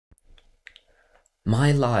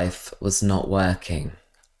My life was not working.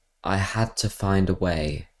 I had to find a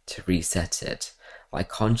way to reset it. I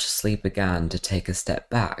consciously began to take a step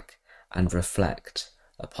back and reflect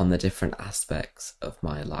upon the different aspects of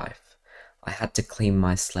my life. I had to clean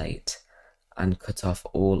my slate and cut off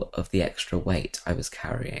all of the extra weight I was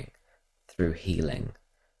carrying through healing.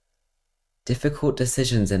 Difficult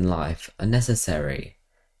decisions in life are necessary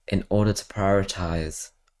in order to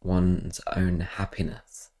prioritize one's own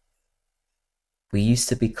happiness. We used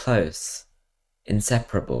to be close,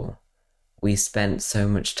 inseparable. We spent so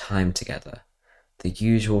much time together. The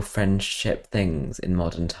usual friendship things in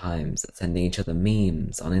modern times, sending each other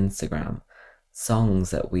memes on Instagram, songs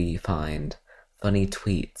that we find, funny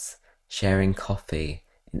tweets, sharing coffee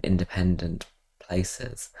in independent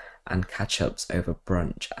places, and catch-ups over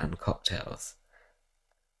brunch and cocktails.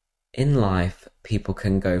 In life, people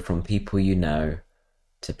can go from people you know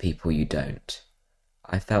to people you don't.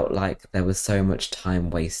 I felt like there was so much time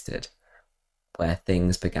wasted, where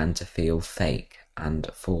things began to feel fake and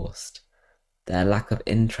forced. Their lack of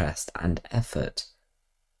interest and effort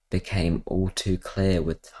became all too clear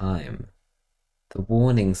with time. The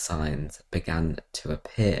warning signs began to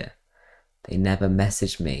appear. They never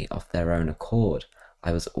messaged me of their own accord.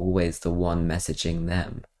 I was always the one messaging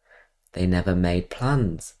them. They never made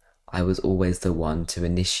plans. I was always the one to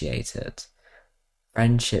initiate it.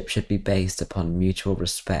 Friendship should be based upon mutual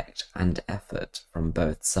respect and effort from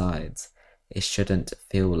both sides. It shouldn't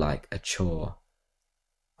feel like a chore.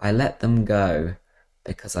 I let them go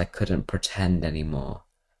because I couldn't pretend anymore.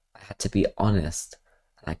 I had to be honest,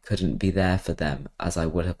 and I couldn't be there for them as I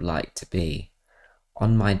would have liked to be.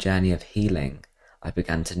 On my journey of healing, I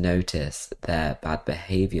began to notice their bad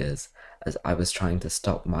behaviors as I was trying to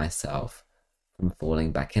stop myself from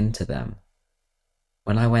falling back into them.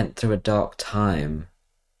 When I went through a dark time,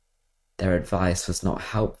 their advice was not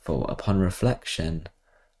helpful. Upon reflection,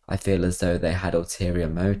 I feel as though they had ulterior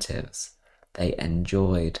motives. They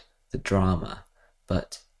enjoyed the drama,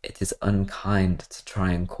 but it is unkind to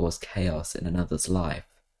try and cause chaos in another's life.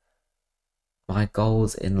 My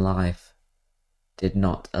goals in life did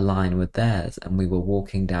not align with theirs, and we were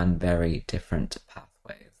walking down very different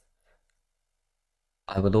pathways.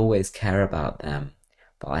 I will always care about them,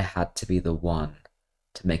 but I had to be the one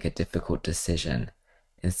to make a difficult decision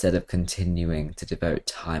instead of continuing to devote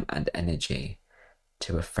time and energy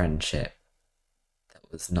to a friendship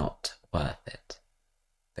that was not worth it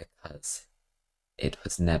because it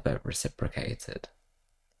was never reciprocated.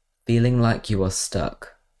 Feeling like you are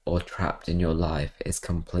stuck or trapped in your life is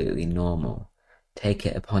completely normal. Take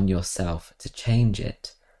it upon yourself to change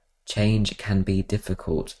it. Change can be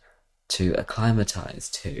difficult to acclimatize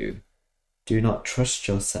to. Do not trust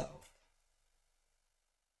yourself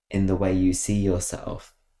in the way you see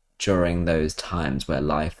yourself during those times where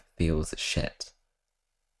life feels shit.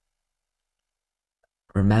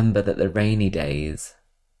 Remember that the rainy days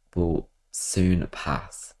will soon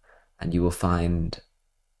pass, and you will find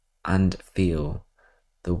and feel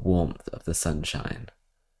the warmth of the sunshine.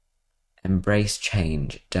 Embrace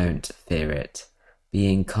change, don't fear it.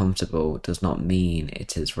 Being comfortable does not mean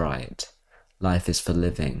it is right. Life is for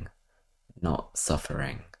living, not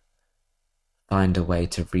suffering. Find a way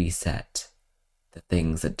to reset the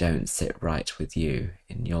things that don't sit right with you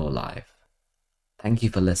in your life. Thank you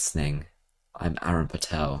for listening. I'm Aaron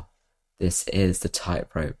Patel. This is the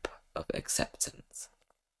Tightrope of Acceptance.